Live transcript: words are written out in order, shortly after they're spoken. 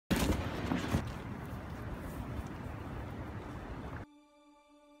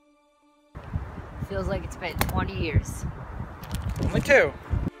Feels like it's been 20 years. Only 2.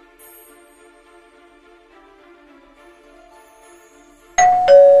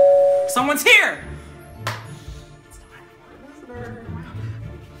 Someone's here!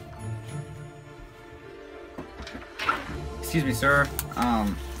 Excuse me, sir.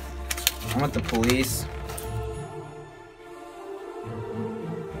 I'm with the police.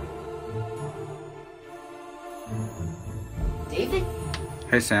 David?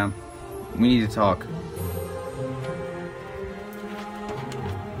 Hey, Sam. We need to talk.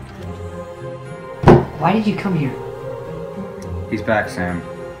 Why did you come here? He's back, Sam.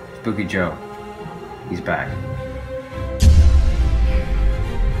 Spooky Joe. He's back.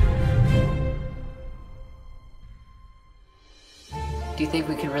 Do you think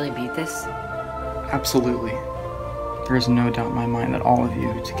we can really beat this? Absolutely. There is no doubt in my mind that all of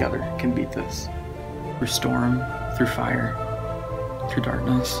you together can beat this. Through storm, through fire, through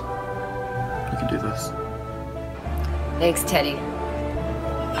darkness. You can do this. Thanks, Teddy.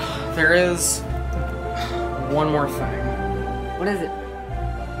 There is one more thing. What is it?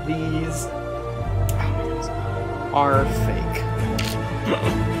 These are fake.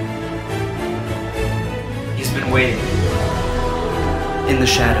 He's been waiting in the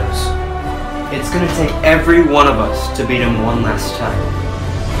shadows. It's gonna take every one of us to beat him one last time.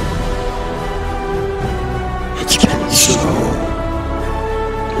 It's been so long.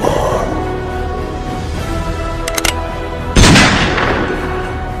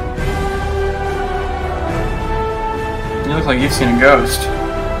 You look like you've seen a ghost.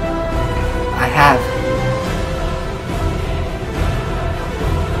 I have.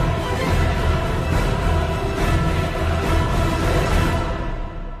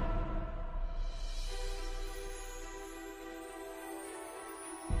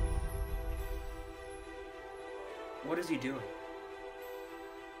 What is he doing?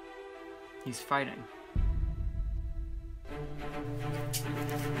 He's fighting.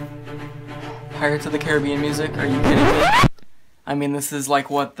 Pirates of the Caribbean music? Are you kidding me? I mean, this is like,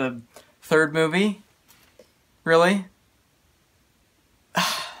 what, the 3rd movie? Really?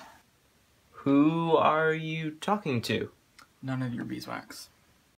 Who are you talking to? None of your beeswax.